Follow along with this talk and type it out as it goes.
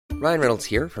Ryan Reynolds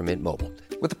here from Mint Mobile.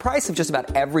 With the price of just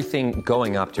about everything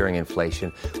going up during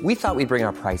inflation, we thought we'd bring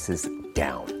our prices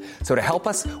down. So to help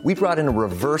us, we brought in a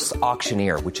reverse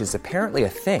auctioneer, which is apparently a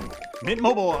thing. Mint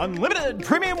Mobile Unlimited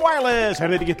Premium Wireless. How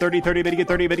to get 30, 30, bit to get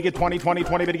 30, bit to get 20, 20,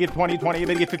 20, bit to get 20, 20,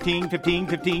 bit to get 15, 15,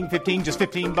 15, 15, just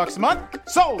 $15 a month?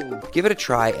 Sold! Give it a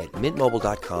try at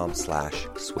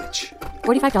mintmobile.com/switch.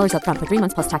 $45 up front for 3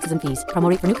 months plus taxes and fees. Promo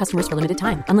rate for new customers for limited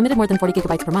time. Unlimited more than 40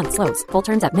 gigabytes per month. Slows full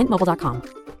terms at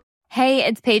mintmobile.com. Hey,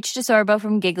 it's Paige DeSorbo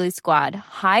from Giggly Squad.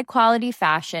 High quality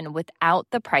fashion without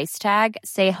the price tag.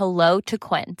 Say hello to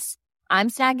Quince. I'm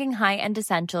snagging high-end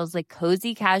essentials like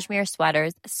cozy cashmere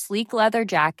sweaters, sleek leather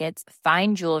jackets,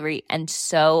 fine jewelry, and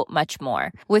so much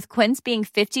more. With Quince being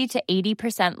 50 to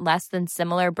 80% less than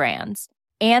similar brands.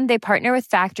 And they partner with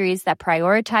factories that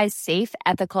prioritize safe,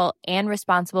 ethical, and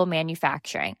responsible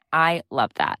manufacturing. I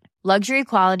love that. Luxury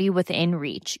quality within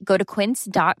reach. Go to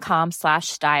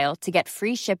quince.com/style to get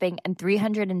free shipping and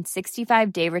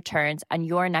 365-day returns on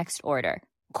your next order.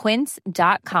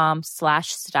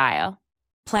 Quince.com/style.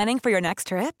 Planning for your next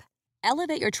trip?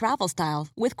 Elevate your travel style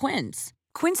with Quince.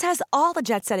 Quince has all the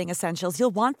jet-setting essentials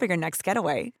you'll want for your next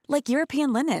getaway, like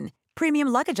European linen, premium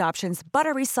luggage options,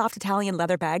 buttery soft Italian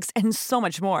leather bags, and so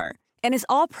much more. And is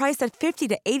all priced at 50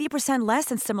 to 80% less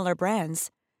than similar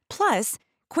brands. Plus,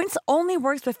 Quince only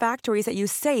works with factories that use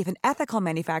safe and ethical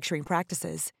manufacturing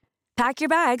practices. Pack your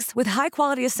bags with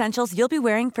high-quality essentials you'll be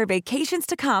wearing for vacations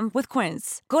to come with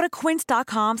Quince. Go to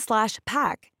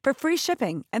quince.com/pack for free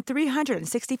shipping and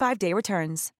 365-day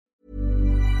returns.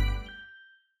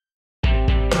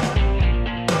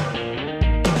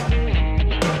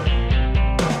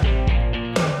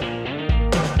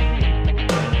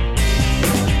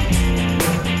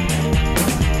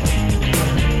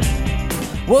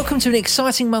 Welcome to an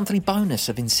exciting monthly bonus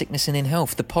of In Sickness and in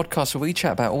Health, the podcast where we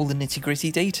chat about all the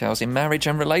nitty-gritty details in marriage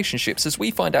and relationships as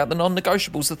we find out the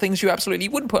non-negotiables, the things you absolutely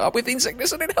wouldn't put up with in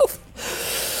sickness and in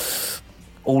health.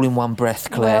 All in one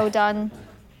breath, Claire. Well done.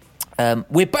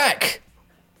 We're back.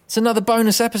 It's another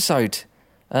bonus episode.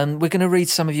 We're going to read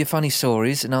some of your funny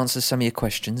stories and answer some of your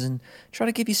questions and try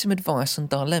to give you some advice on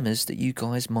dilemmas that you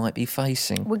guys might be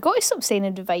facing. We've got to stop saying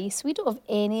advice. We don't have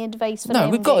any advice for No,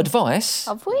 them, we've got advice.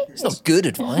 Have we? It's not good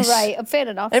advice. Right, fair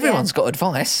enough. Everyone's got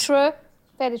advice. True.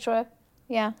 Very true.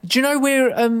 Yeah. Do you know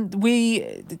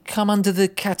we come under the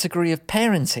category of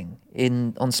parenting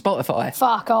on Spotify?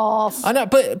 Fuck off. I know,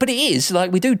 but it is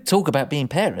like we do talk about being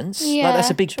parents. Yeah, like that's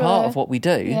a big true. part of what we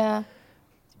do. Yeah.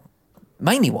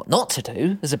 Mainly what not to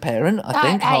do as a parent, I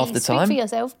think, half the time. Speak for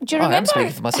yourself. Do you remember? I am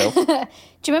speaking for myself. Do you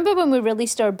remember when we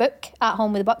released our book, At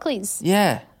Home with the Buckleys?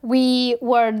 Yeah. We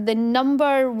were the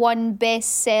 #1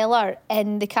 bestseller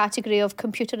in the category of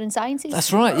computer and sciences.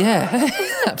 That's right, yeah.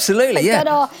 Absolutely,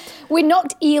 yeah. We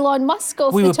knocked Elon Musk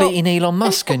off We the were top. beating Elon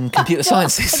Musk in computer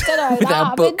sciences with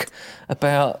our book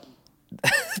about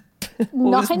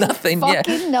nothing. Fucking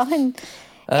nothing.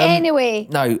 Anyway.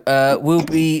 No, we'll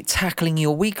be tackling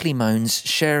your weekly moans,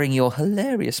 sharing your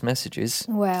hilarious messages.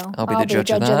 Well, I'll be the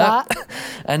judge of that.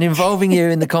 And involving you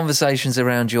in the conversations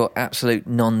around your absolute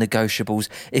non-negotiables.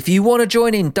 If you want to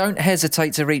join in, don't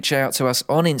hesitate to reach out to us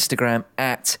on Instagram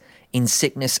at In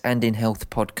Sickness and in Health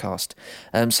Podcast.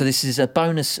 So this is a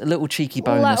bonus, a little cheeky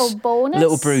bonus. Little bonus.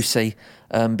 Little Brucey,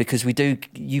 because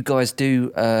you guys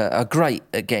are great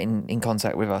at getting in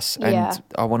contact with us. Yeah. And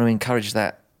I want to encourage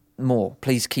that more.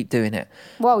 Please keep doing it.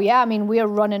 Well, yeah, I mean, we're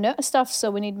running out of stuff,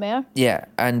 so we need more. Yeah,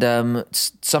 and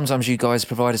sometimes you guys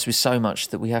provide us with so much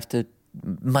that we have to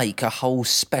make a whole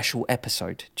special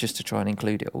episode just to try and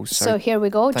include it all. So here we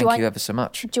go. Thank you ever so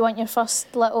much. Do you want your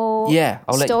first little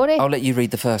story? I'll let you read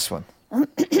the first one.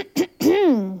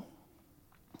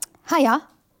 Hiya.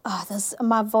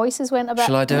 My voice has went a bit...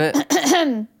 Shall I do it?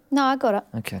 No, I got it.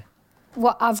 Okay.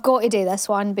 Well, I've got to do this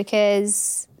one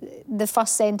because the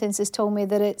first sentence has told me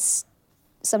that it's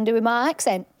somebody with my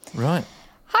accent. Right.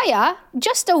 Hiya,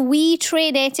 just a wee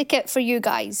train etiquette for you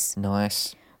guys.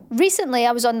 Nice. Recently,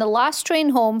 I was on the last train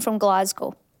home from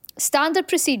Glasgow. Standard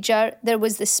procedure, there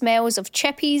was the smells of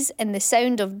chippies and the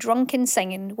sound of drunken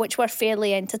singing, which were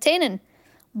fairly entertaining.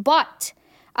 But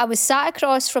I was sat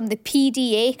across from the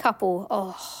PDA couple.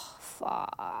 Oh,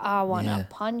 fuck, I want to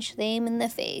punch them in the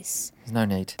face. There's no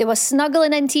need. They were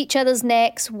snuggling into each other's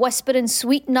necks, whispering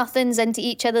sweet nothings into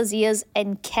each other's ears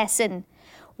and kissing.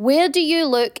 Where do you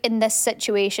look in this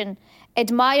situation?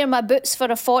 Admire my boots for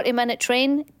a 40-minute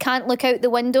train? Can't look out the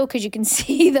window because you can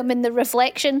see them in the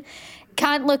reflection?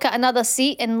 Can't look at another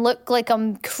seat and look like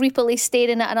I'm creepily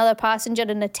staring at another passenger in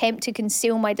an attempt to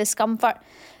conceal my discomfort?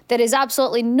 There is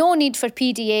absolutely no need for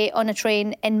PDA on a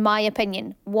train, in my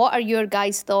opinion. What are your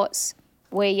guys' thoughts?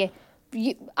 You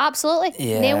absolutely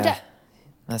nailed it.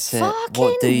 That's it. Fucking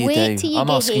What do you wait do? till you I'm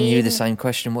get asking you the home. same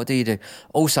question. What do you do?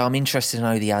 Also, I'm interested to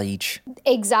know the age.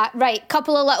 Right.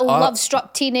 Couple of little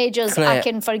love-struck teenagers I Claire,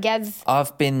 can forgive.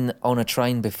 I've been on a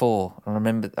train before.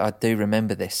 I do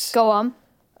remember this. Go on.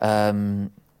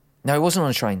 No, it wasn't on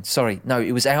a train. Sorry. No,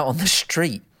 it was out on the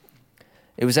street.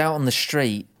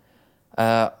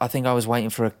 I think I was waiting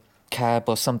for a cab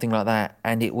or something like that,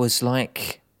 and it was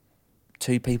like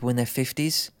two people in their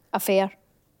 50s. Affair.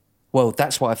 Well,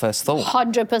 that's what I first thought.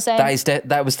 100%.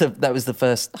 That was the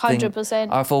first thing. 100%.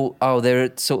 I thought,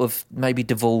 they're sort of maybe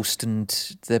divorced and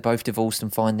they're both divorced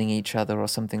and finding each other or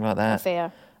something like that.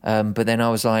 Affair. But then I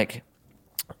was like,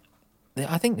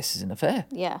 I think this is an affair.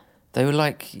 Yeah. They were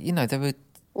like, they were.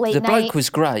 Late the night, bloke was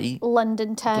grey.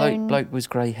 London town. Bloke was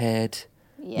grey haired.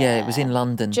 Yeah, it was in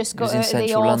London. Just it got was in out of the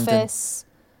central London. office.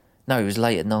 No, it was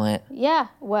late at night. Yeah.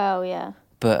 Well, yeah.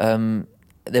 But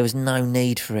there was no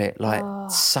need for it,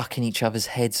 sucking each other's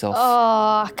heads off.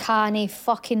 Oh, I can't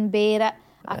fucking bear it.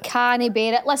 I can't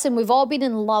bear it. Listen, we've all been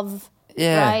in love.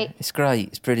 Yeah, right? It's great.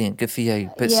 It's brilliant. Good for you.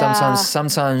 But Yeah.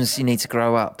 sometimes you need to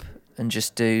grow up and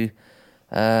just do,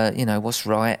 what's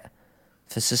right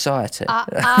for society.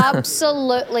 I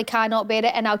absolutely cannot bear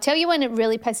it. And I'll tell you when it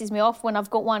really pisses me off, when I've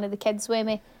got one of the kids with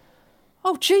me.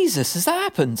 Oh, Jesus, has that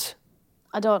happened?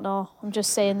 I don't know. I'm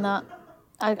just saying that.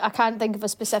 I can't think of a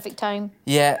specific time.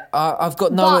 Yeah, I've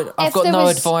got But if there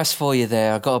was- advice for you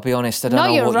there. I've got to be honest. I don't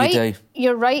know you're what right. you do.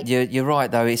 You're right. You're right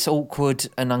though. It's awkward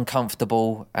and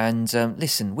uncomfortable. And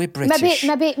listen, we're British.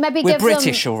 Maybe we're give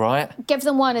British, them, all right. Give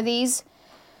them one of these.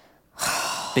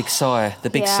 Big sigh. The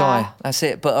big Yeah. sigh. That's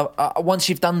it. But once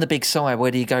you've done the big sigh,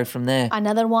 where do you go from there?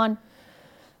 Another one.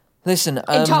 Listen,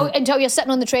 Until you're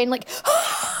sitting on the train like,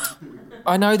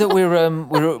 I know that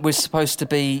we're supposed to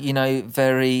be,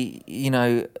 very,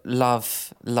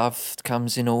 love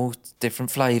comes in all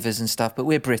different flavours and stuff, but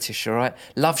we're British, all right?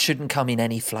 Love shouldn't come in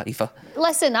any flavour.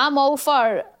 listen, I'm all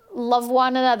for love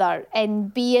one another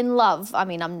and be in love. I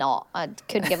mean, I'm not. I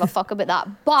couldn't give a fuck about that.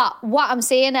 But what I'm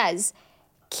saying is,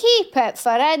 keep it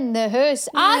for in the house.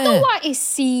 I don't want to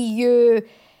see you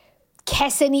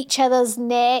kissing each other's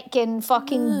neck and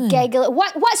fucking giggling.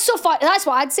 What's so funny? That's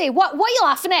what I'd say. What are you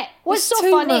laughing at? What's It's so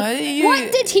too funny? much.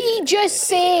 What did he just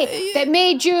say that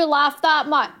made you laugh that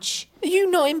much? Are you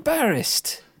not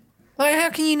embarrassed? Like, how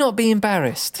can you not be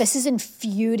embarrassed? This is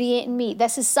infuriating me.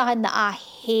 This is something that I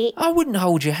hate. I wouldn't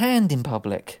hold your hand in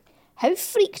public. How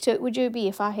freaked out would you be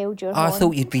if I held your I hand?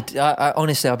 thought you'd be...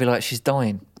 honestly, I'd be like, she's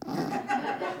dying.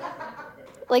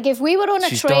 Like, if we were on a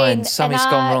She's train dying. and Something's I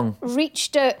gone wrong.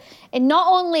 reached out and not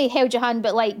only held your hand,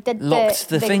 but like did Locked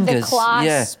the fingers. the clasp.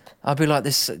 Yeah. I'd be like,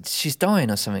 this. She's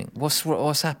dying or something.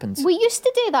 What's happened? We used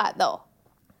to do that though.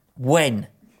 When?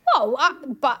 Well,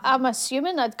 but I'm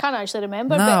assuming I can't actually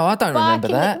remember. No, but I don't back remember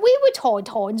in the- that. We would hold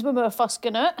hands when we were first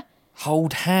going out.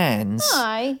 Hold hands?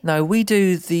 Aye. No, we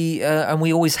do the, and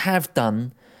we always have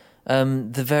done,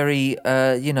 the very,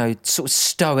 sort of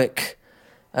stoic,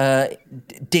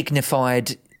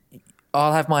 dignified,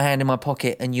 I'll have my hand in my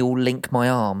pocket and you'll link my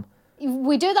arm.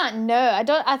 We do that now.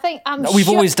 I'm We've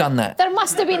sure always done that. There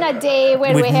must have been a day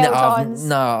where we held hands.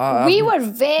 We were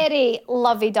very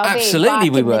lovey-dovey. Absolutely back we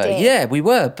in the were. day. Yeah, we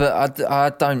were, but I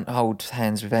don't hold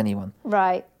hands with anyone.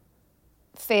 Right.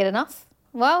 Fair enough.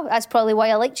 Well, that's probably why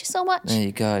I liked you so much. There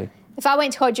you go. If I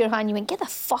went to hold your hand, you went, get the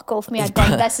fuck off me. I'd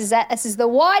think this is it. This is the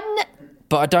one.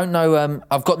 But I don't know,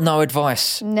 I've got no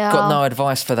advice. No. Got no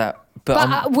advice for that.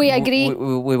 But we agree.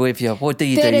 We're with you. What do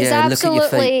you There do? is Yeah, look at your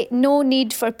feet. absolutely no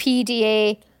need for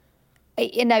PDA.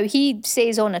 Now, he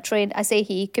says on a train. I say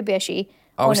he, could be a she.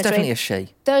 Oh, on it's a definitely train. a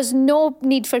she. There's no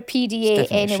need for PDA definitely a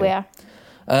she. anywhere.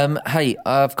 Hey,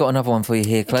 I've got another one for you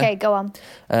here, Claire. Okay, go on.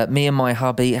 Me and my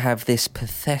hubby have this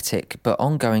pathetic but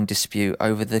ongoing dispute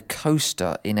over the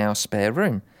coaster in our spare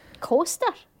room. Coaster?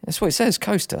 That's what it says,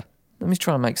 coaster. Let me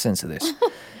try and make sense of this.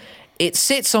 It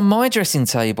sits on my dressing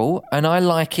table and I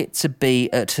like it to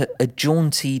be at a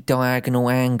jaunty diagonal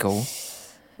angle.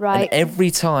 Right. And every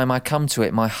time I come to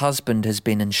it, my husband has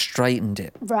been and straightened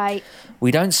it. Right. We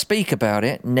don't speak about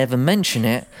it, never mention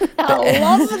it. I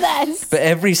love this. But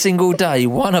every single day,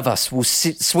 one of us will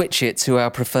switch it to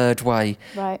our preferred way.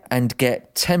 Right. And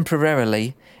get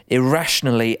temporarily,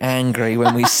 irrationally angry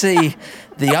when we see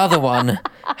the other one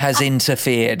has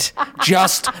interfered.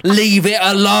 Just leave it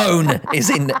alone is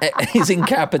in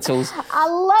capitals. I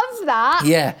love that.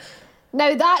 Yeah.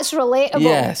 Now that's relatable.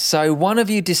 Yeah, so one of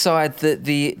you decide that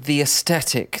the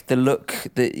aesthetic, the look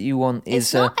that you want is...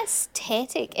 It's not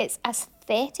aesthetic, it's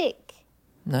aesthetic.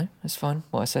 No, that's fine,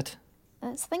 what I said.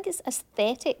 I think it's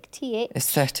aesthetic, TH.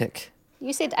 Aesthetic.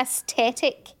 You said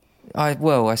aesthetic.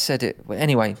 I said it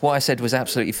anyway. What I said was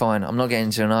absolutely fine. I'm not getting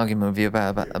into an argument with you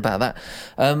about that.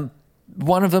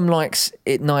 One of them likes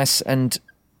it nice and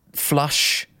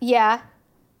flush. Yeah.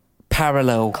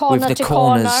 Parallel Corner with the to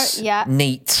corners. corner, yeah.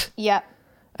 Neat. Yeah.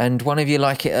 And one of you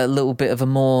like it a little bit of a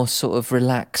more sort of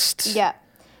relaxed. Yeah.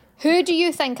 Who do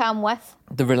you think I'm with?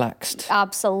 The relaxed.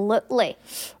 Absolutely.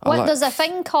 There's a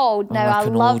thing called now.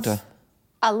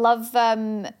 I love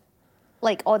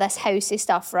like all this housey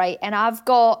stuff, right? And I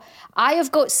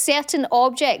have got certain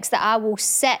objects that I will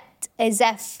sit as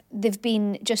if they've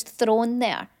been just thrown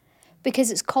there,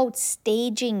 because it's called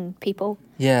staging, people.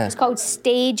 Yeah. It's called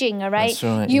staging, all right? That's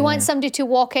right, You want somebody to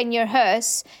walk in your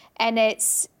house and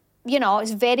it's,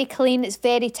 it's very clean, it's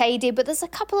very tidy, but there's a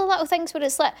couple of little things where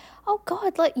it's like, oh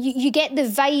God, like you get the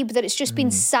vibe that it's just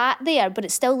been sat there, but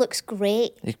it still looks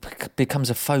great. It becomes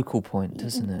a focal point,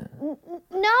 doesn't it?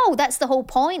 No, that's the whole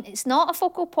point. It's not a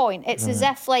focal point. It's as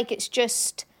if like it's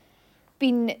just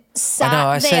been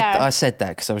sat there. I said that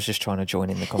because I was just trying to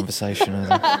join in the conversation.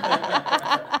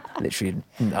 Literally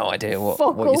no idea what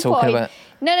you're talking about.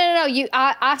 No.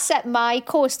 I set my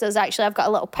coasters, actually. I've got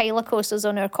a little pile of coasters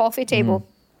on our coffee table.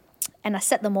 And I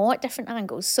set them all at different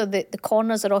angles so that the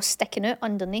corners are all sticking out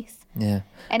underneath. Yeah.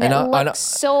 And it looks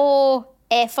so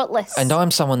effortless. And I'm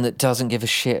someone that doesn't give a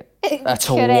shit at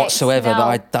all Correct, whatsoever, no. that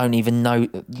I don't even know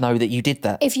that you did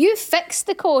that. If you fixed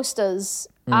the coasters,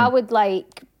 I would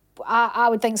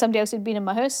think somebody else had been in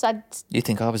my house. You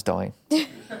think I was dying?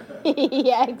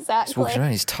 Yeah, exactly. He's walking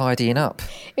around, he's tidying up.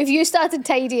 If you started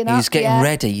tidying up, He's getting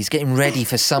ready. He's getting ready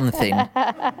for something.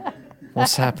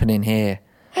 What's happening here?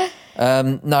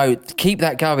 No, keep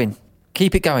that going.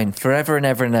 Keep it going forever and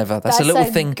ever and ever. That's a little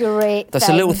thing. That's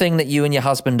a little thing that you and your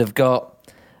husband have got,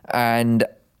 and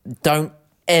don't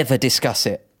ever discuss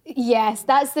it. Yes,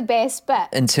 that's the best bit.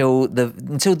 Until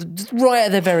right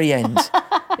at the very end.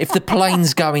 If the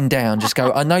plane's going down, just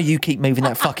go, I know you keep moving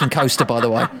that fucking coaster, by the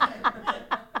way.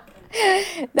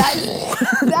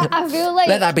 I feel like...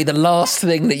 Let that be the last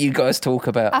thing that you guys talk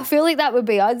about. I feel like that would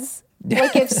be us.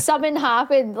 Like if something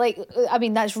happened,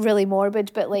 that's really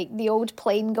morbid, but like the old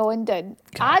plane going down,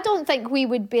 God. I don't think we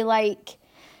would be like,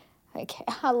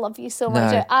 I love you so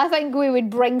much. No. I think we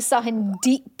would bring something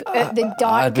deep out the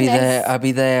darkness. I'd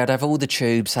be there. I'd have all the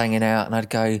tubes hanging out and I'd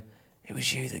go, it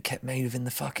was you that kept moving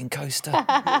the fucking coaster. And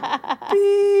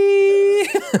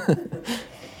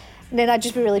then I'd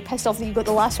just be really pissed off that you got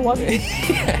the last one.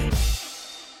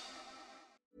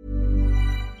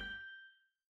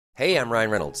 Hey, I'm Ryan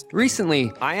Reynolds.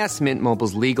 Recently, I asked Mint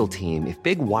Mobile's legal team if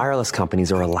big wireless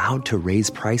companies are allowed to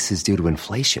raise prices due to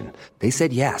inflation. They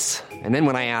said yes. And then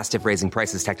when I asked if raising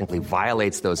prices technically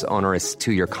violates those onerous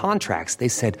 2-year contracts, they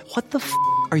said, what the f***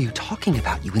 are you talking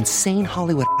about, you insane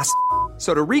Hollywood ass f-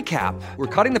 So to recap, we're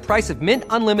cutting the price of Mint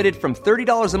Unlimited from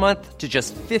 $30 a month to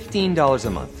just $15 a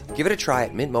month. Give it a try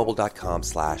at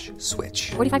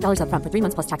mintmobile.com/switch. $45 up front for 3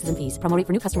 months plus taxes and fees. Promo rate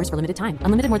for new customers for limited time.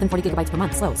 Unlimited more than 40 gigabytes per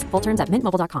month. Slows full terms at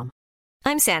mintmobile.com.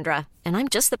 I'm Sandra, and I'm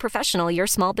just the professional your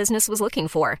small business was looking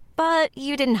for. But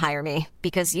you didn't hire me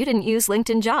because you didn't use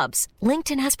LinkedIn Jobs.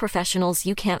 LinkedIn has professionals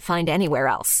you can't find anywhere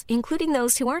else, including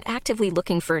those who aren't actively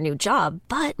looking for a new job,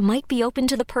 but might be open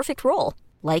to the perfect role,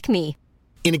 like me.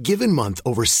 In a given month,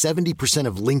 over 70%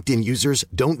 of LinkedIn users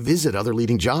don't visit other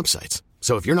leading job sites.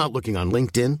 So if you're not looking on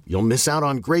LinkedIn, you'll miss out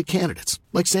on great candidates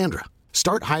like Sandra.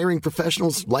 Start hiring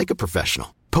professionals like a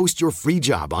professional. Post your free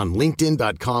job on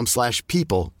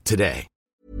linkedin.com/people today.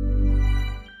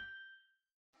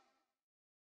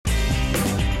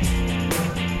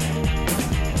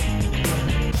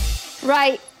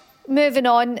 Right, moving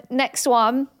on. Next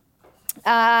one.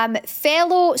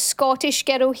 Fellow Scottish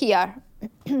girl here.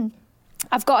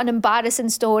 I've got an embarrassing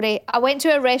story. I went to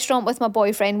a restaurant with my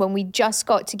boyfriend when we just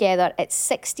got together at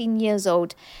 16 years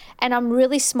old, and I'm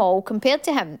really small compared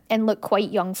to him and look quite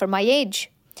young for my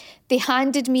age. They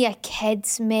handed me a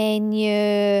kids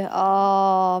menu.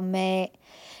 Oh, mate.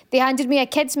 They handed me a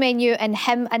kids menu and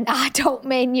him an adult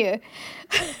menu.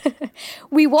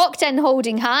 We walked in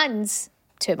holding hands.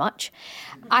 Too much.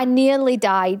 I nearly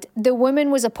died. The woman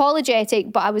was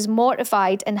apologetic, but I was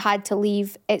mortified and had to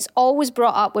leave. It's always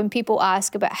brought up when people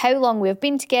ask about how long we've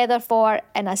been together for,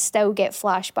 and I still get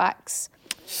flashbacks.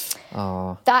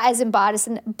 Oh. That is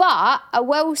embarrassing. But I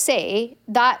will say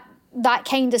that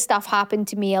kind of stuff happened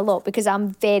to me a lot because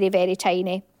I'm very, very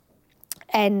tiny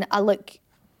and I look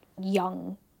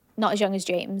young. Not as young as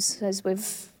James, as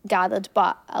we've gathered,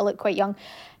 but I look quite young.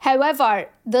 However,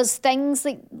 there's things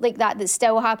like that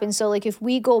still happen. So like if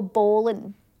we go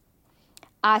bowling,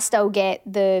 I still get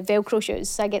the Velcro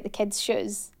shoes. I get the kids'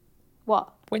 shoes. What?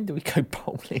 When do we go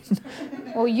bowling?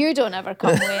 Well, you don't ever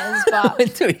come with us, but... When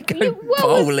do we go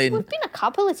bowling? We've been a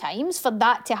couple of times for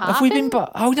that to happen. Have we been...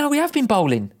 Oh, no, we have been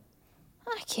bowling.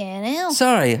 I can't help.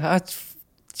 Sorry, I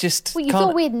just Well, you can't...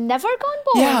 thought we'd never gone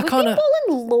bowling? Yeah, I We've can't... been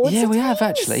bowling loads of Yeah, we have,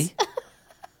 times. actually.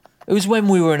 It was when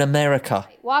we were in America.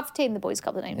 Well, I've taken the boys a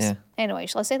couple of times. Yeah. Anyway,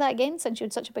 shall I say that again, since you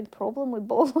had such a big problem with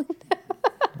bowling?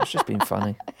 It's just been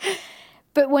funny.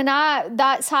 But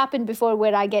that's happened before,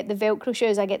 where I get the Velcro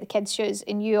shoes, I get the kids' shoes,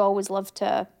 and you always love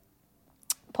to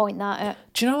point that out.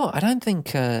 Do you know what? I don't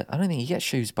think you get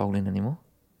shoes bowling anymore.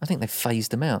 I think they've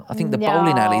phased them out. I think the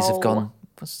bowling alleys have gone.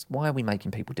 Why are we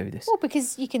making people do this? Well,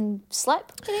 because you can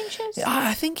slip in shoes.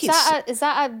 I think Is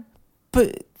that But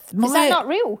is that not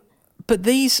real? But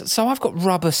these. So I've got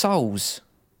rubber soles.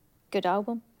 Good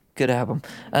album. Good album.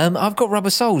 I've got rubber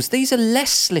soles. These are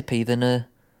less slippy than a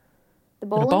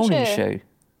bowling shoe.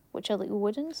 Which are like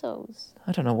wooden soles.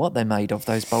 I don't know what they're made of,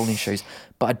 those bowling shoes,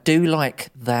 but I do like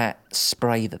that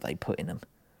spray that they put in them.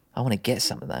 I want to get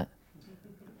some of that.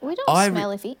 We don't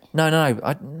smelly feet. No,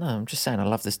 I'm just saying I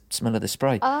love the smell of the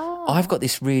spray. Oh. I've got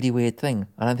this really weird thing.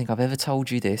 I don't think I've ever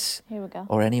told you this. Here we go.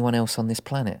 Or anyone else on this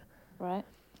planet. Right.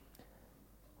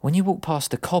 When you walk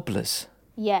past the cobblers,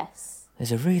 Yes.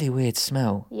 there's a really weird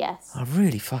smell. Yes. I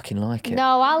really fucking like it.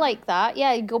 No, I like that.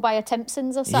 Yeah, you go by a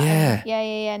Timpson's or something. Yeah.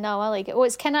 Yeah. No, I like it. Well,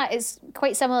 it's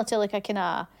quite similar to like a kind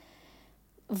of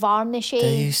varnishy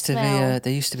There used to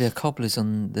be smell. a cobblers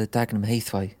on the Dagenham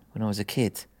Heathway when I was a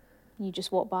kid. You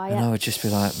just walk by And it. I would just be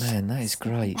like, man, that is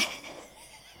great.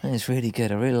 That is really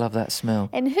good. I really love that smell.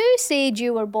 And who said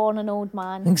you were born an old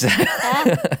man? Exactly.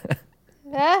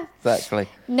 Yeah. Exactly.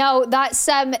 No,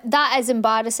 that is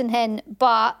embarrassing, Hen.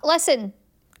 But listen,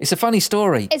 It's a funny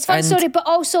story. it's a fun story, but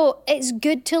also it's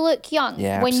good to look young.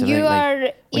 Yeah, when absolutely. you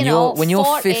are, when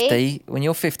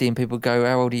you're 40, 50 and people go,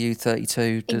 how old are you?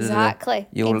 32. Exactly,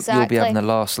 You'll be exactly. having the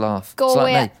last laugh. Go it's like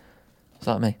away. me. It's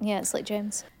like me. Yeah, it's like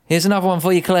James. Here's another one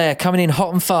for you, Claire, coming in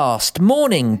hot and fast.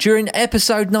 Morning. During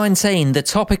episode 19, the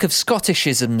topic of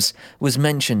Scottishisms was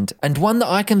mentioned, and one that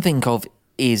I can think of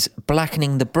is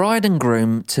blackening the bride and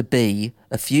groom to be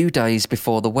a few days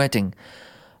before the wedding.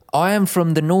 I am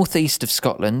from the northeast of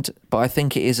Scotland, but I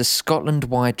think it is a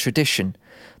Scotland-wide tradition.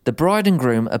 The bride and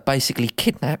groom are basically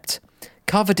kidnapped,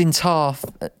 covered in tar...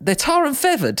 They're tar and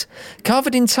feathered.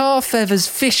 Covered in tar, feathers,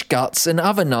 fish guts and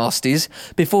other nasties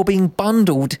before being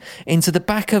bundled into the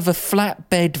back of a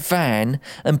flatbed van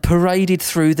and paraded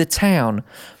through the town.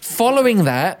 Following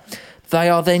that, they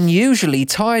are then usually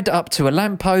tied up to a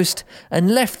lamppost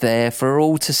and left there for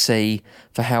all to see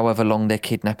for however long their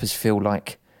kidnappers feel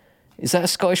like. Is that a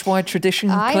Scottish-wide tradition,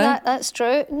 Claire? Aye, that's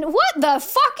true. What the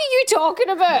fuck are you talking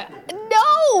about?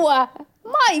 No!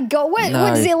 My God, what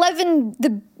does he live in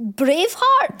the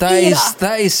Braveheart era?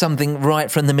 That is something right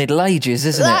from the Middle Ages,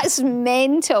 isn't it? That's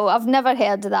mental. I've never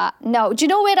heard of that. No. Do you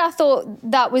know where I thought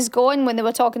that was going when they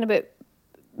were talking about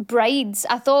brides?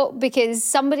 I thought because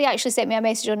somebody actually sent me a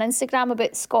message on Instagram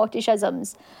about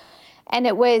Scottishisms. And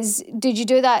it was, did you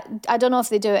do that? I don't know if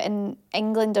they do it in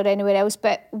England or anywhere else,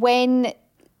 but when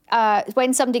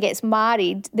somebody gets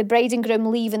married, the bride and groom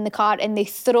leave in the car and they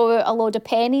throw out a load of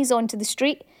pennies onto the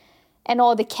street. And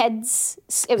all the kids,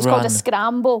 it was called a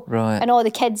scramble. Right. And all the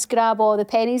kids grab all the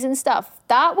pennies and stuff.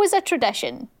 That was a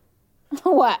tradition.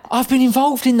 What? I've been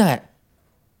involved in that.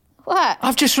 What?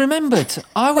 I've just remembered.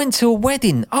 I went to a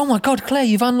wedding. Oh my God, Claire,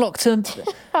 you've unlocked a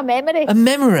memory. A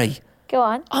memory. Go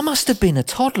on. I must have been a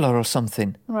toddler or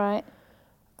something. Right.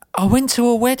 I went to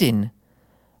a wedding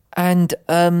and,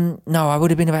 no, I would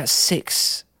have been about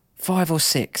 5 or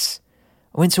 6.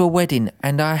 I went to a wedding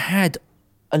and I had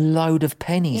a load of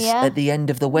pennies at the end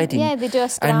of the wedding. Yeah, they do a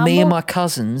scramble. And me and my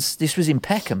cousins, this was in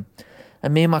Peckham,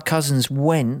 and me and my cousins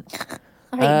went...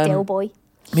 All right, Dale boy.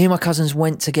 Me and my cousins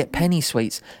went to get penny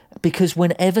sweets because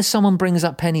whenever someone brings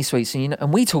up penny sweets,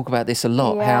 and we talk about this a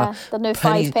lot, Yeah, how they're no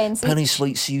 5 pence penny each.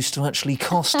 sweets used to actually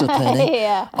cost a penny.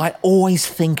 Yeah. I always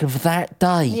think of that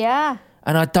day. Yeah.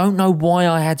 And I don't know why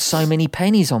I had so many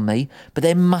pennies on me, but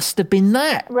there must have been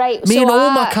that. Right, Me so and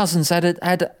all my cousins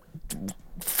had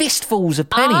fistfuls of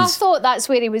pennies. I thought that's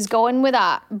where he was going with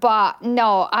that, but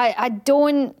no, I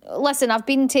don't. Listen, I've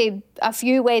been to a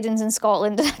few weddings in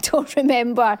Scotland and I don't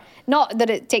remember, not that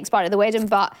it takes part of the wedding,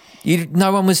 but...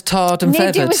 No one was tarred and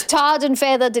feathered? Nobody was tarred and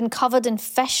feathered and covered in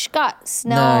fish guts.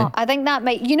 No, I think that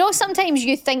might... sometimes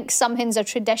you think something's a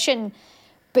tradition,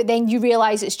 but then you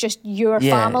realise it's just your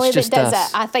family it's just that does us.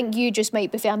 it. I think you just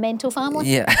might be for a mental family.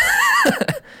 Yeah.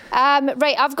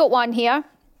 Right, I've got one here.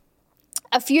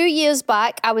 A few years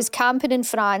back, I was camping in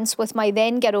France with my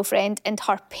then girlfriend and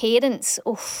her parents.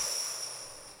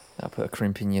 Oof. That'll put a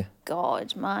crimp in you.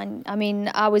 God, man. I mean,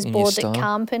 I was In your bored at style.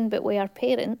 camping, but with her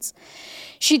parents.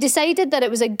 She decided that it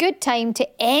was a good time to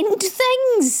end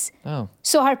things. Oh.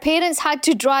 So her parents had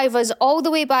to drive us all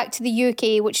the way back to the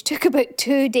UK, which took about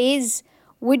 2 days.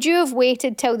 Would you have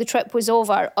waited till the trip was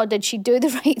over, or did she do the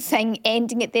right thing,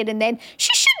 ending it there and then?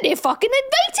 She shouldn't have fucking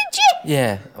invited you.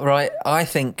 Yeah, right. I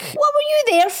think What were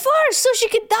you there for? So she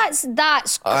could.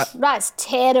 That's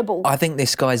terrible. I think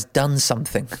this guy's done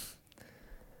something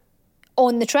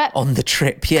On the trip. on the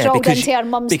trip. Yeah, Crawled into her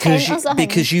mum's tent or something.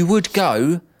 because you would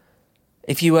go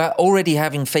if you were already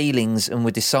having feelings and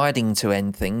were deciding to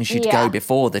end things. You'd Yeah. go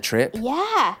before the trip,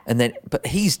 Yeah. and then. But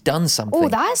he's done something. Oh,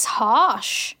 that's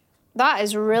harsh. That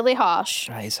is really harsh.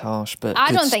 That is harsh, but I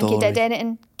good don't think story. you did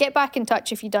anything. Get back in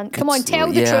touch if you done. Come Good on, tell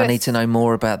story. the truth. Yeah, I need to know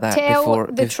more about that Tell before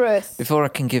the truth. before I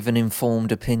can give an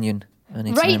informed opinion. I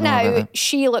need to Right know more about now, that.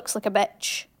 she looks like a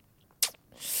bitch.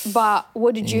 But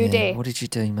what did you Yeah, do? What did you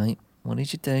do, mate? What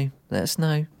did you do? Let us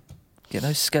know. Get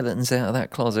those skeletons out of that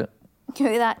closet. Out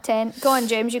of that tent. Go on,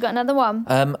 James. You got another one.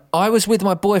 I was with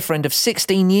my boyfriend of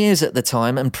 16 years at the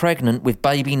time and pregnant with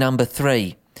baby number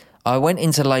 3. I went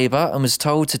into labour and was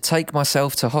told to take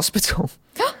myself to hospital.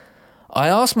 I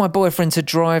asked my boyfriend to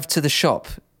drive to the shop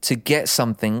to get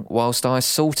something whilst I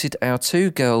sorted our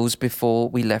 2 girls before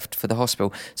we left for the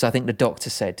hospital. So I think the doctor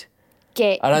said.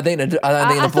 Get. I don't think the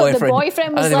I thought the boyfriend.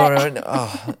 boyfriend was I don't like- think the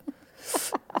boyfriend-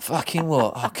 fucking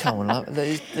what? Oh, come on.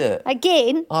 Look.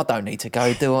 Again. I don't need to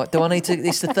go, do I? Do I need to?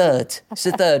 It's the third. It's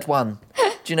the third one. Do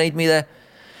you need me there?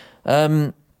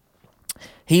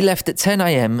 He left at 10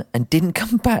 a.m. and didn't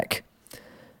come back.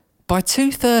 By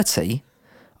 2:30,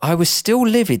 I was still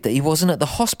livid that he wasn't at the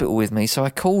hospital with me, so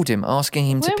I called him, asking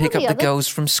him to Where pick were up the the others? girls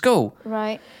from school.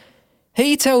 Right.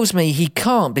 He tells me he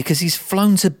can't because he's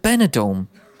flown to Benidorm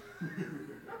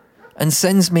and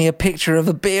sends me a picture of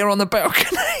a beer on the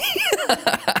balcony.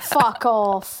 Fuck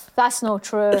off. That's not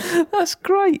true. That's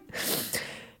great.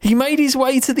 He made his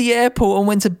way to the airport and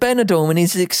went to Benidorm, and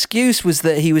his excuse was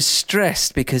that he was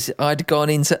stressed because I'd gone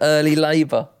into early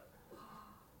labour.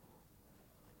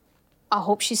 I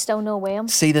hope she's still no well.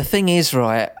 See, the thing is,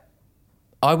 right,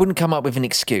 I wouldn't come up with an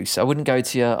excuse. I wouldn't go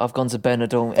to you, I've gone to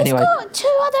Benidorm. Anyway, He's got 2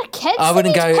 other kids I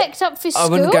wouldn't that he's go. picked up for school. I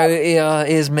wouldn't go,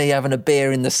 here's me having a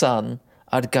beer in the sun.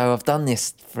 I'd go, I've done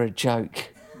this for a joke.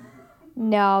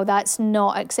 No, that's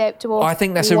not acceptable. I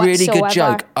think that's a really good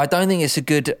whatsoever. joke. I don't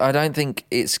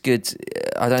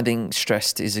think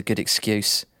stressed is a good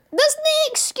excuse. There's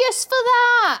no excuse for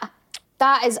that.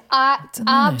 That is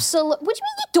absolute. What do you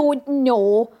mean you don't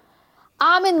know?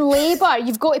 I'm in labour.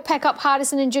 You've got to pick up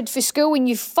Harrison and Jude for school and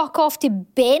you fuck off to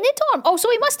Benidorm. Oh, so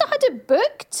he must have had it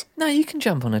booked. No, you can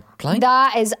jump on a plane.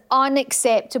 That is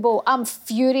unacceptable. I'm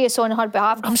furious on her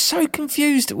behalf. I'm so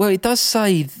confused. Well, it does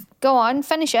say... Go on,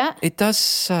 finish it. It does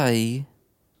say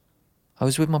I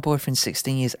was with my boyfriend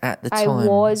 16 years at the time. I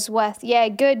was with. Yeah,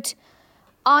 good.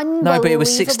 Unbelievable. No, but it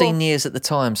was 16 years at the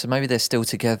time, so maybe they're still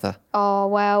together. Oh,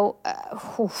 well.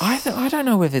 I don't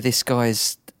know whether this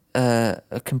guy's a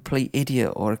complete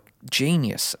idiot or a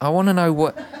genius. I want to know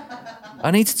what...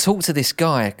 I need to talk to this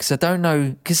guy because I don't know...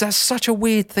 Because that's such a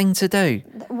weird thing to do.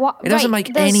 What, It doesn't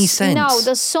make any sense. No,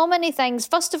 there's so many things.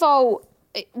 First of all,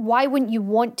 why wouldn't you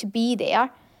want to be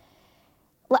there?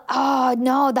 Like, oh,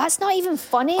 no, that's not even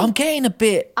funny. I'm getting a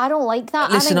bit... I don't like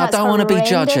that. Listen, I think that's don't want to be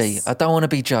horrendous. judgy. I don't want to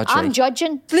be judgy. I'm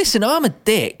judging. Listen, I'm a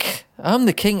dick. I'm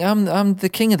the king. I'm the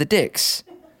king of the dicks.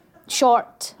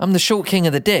 Short. I'm the short king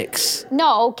of the dicks.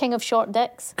 No, king of short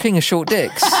dicks. King of short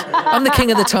dicks. I'm the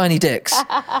king of the tiny dicks.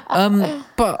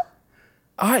 But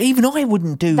even I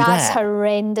wouldn't do That's that.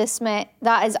 horrendous, mate.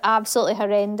 That is absolutely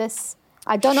horrendous.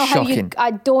 I don't know Shocking.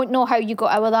 I don't know how you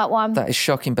got out of that one. That is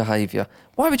shocking behaviour.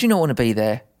 Why would you not want to be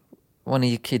there? One of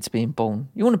your kids being born.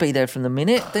 You want to be there from the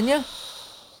minute, don't you?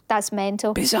 That's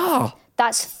mental. Bizarre.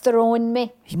 That's thrown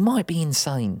me. He might be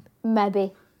insane.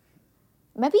 Maybe.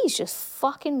 Maybe he's just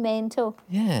fucking mental.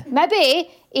 Yeah. Maybe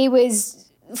he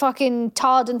was fucking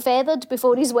tarred and feathered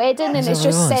before his wedding and Is that it's what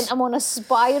it just was? sent him on a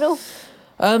spiral.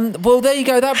 Well, there you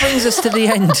go. That brings us to the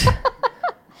end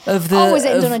of the Always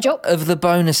end on a joke. of the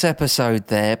bonus episode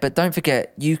there. But don't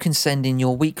forget, you can send in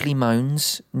your weekly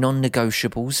moans,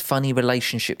 non-negotiables, funny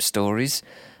relationship stories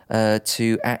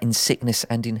to @In Sickness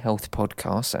and in Health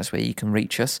podcast. That's where you can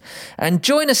reach us. And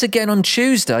join us again on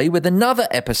Tuesday with another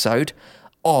episode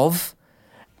of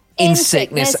In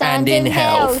Sickness and in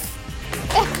Health.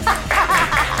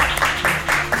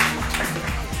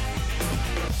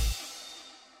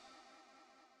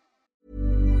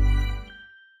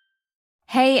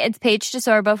 Hey, it's Paige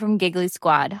DeSorbo from Giggly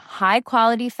Squad. High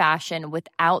quality fashion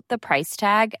without the price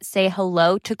tag. Say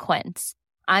hello to Quince.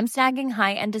 I'm snagging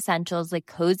high-end essentials like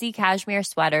cozy cashmere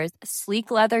sweaters,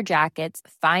 sleek leather jackets,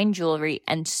 fine jewelry,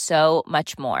 and so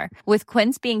much more. With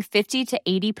Quince being 50 to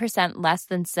 80% less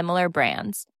than similar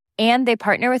brands. And they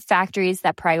partner with factories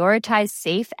that prioritize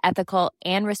safe, ethical,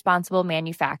 and responsible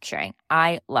manufacturing.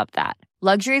 I love that.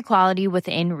 Luxury quality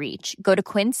within reach. Go to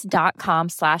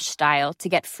quince.com/style to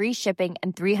get free shipping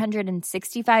and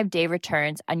 365-day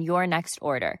returns on your next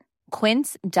order.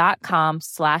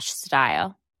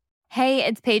 Quince.com/style. Hey,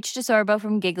 it's Paige DeSorbo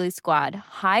from Giggly Squad.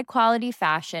 High quality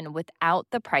fashion without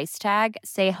the price tag.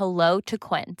 Say hello to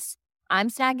Quince. I'm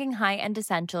snagging high-end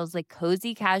essentials like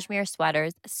cozy cashmere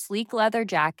sweaters, sleek leather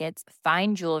jackets,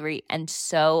 fine jewelry, and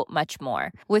so much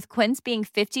more. With Quince being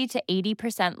 50 to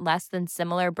 80% less than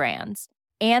similar brands.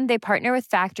 And they partner with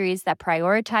factories that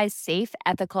prioritize safe,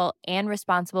 ethical, and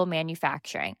responsible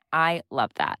manufacturing. I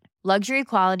love that. Luxury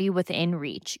quality within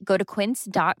reach. Go to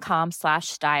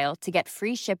quince.com/style to get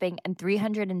free shipping and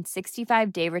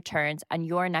 365-day returns on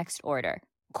your next order.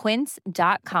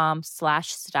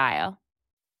 Quince.com/style.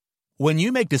 When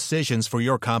you make decisions for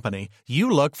your company, you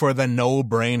look for the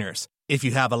no-brainers. If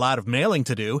you have a lot of mailing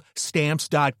to do,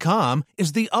 Stamps.com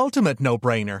is the ultimate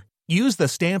no-brainer. Use the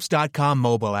Stamps.com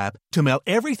mobile app to mail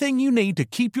everything you need to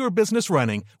keep your business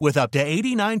running with up to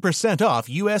 89% off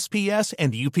USPS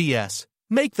and UPS.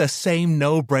 Make the same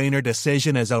no-brainer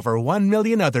decision as over 1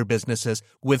 million other businesses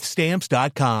with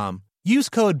Stamps.com. Use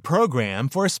code PROGRAM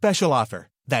for a special offer.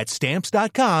 That's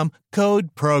Stamps.com,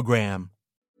 code PROGRAM.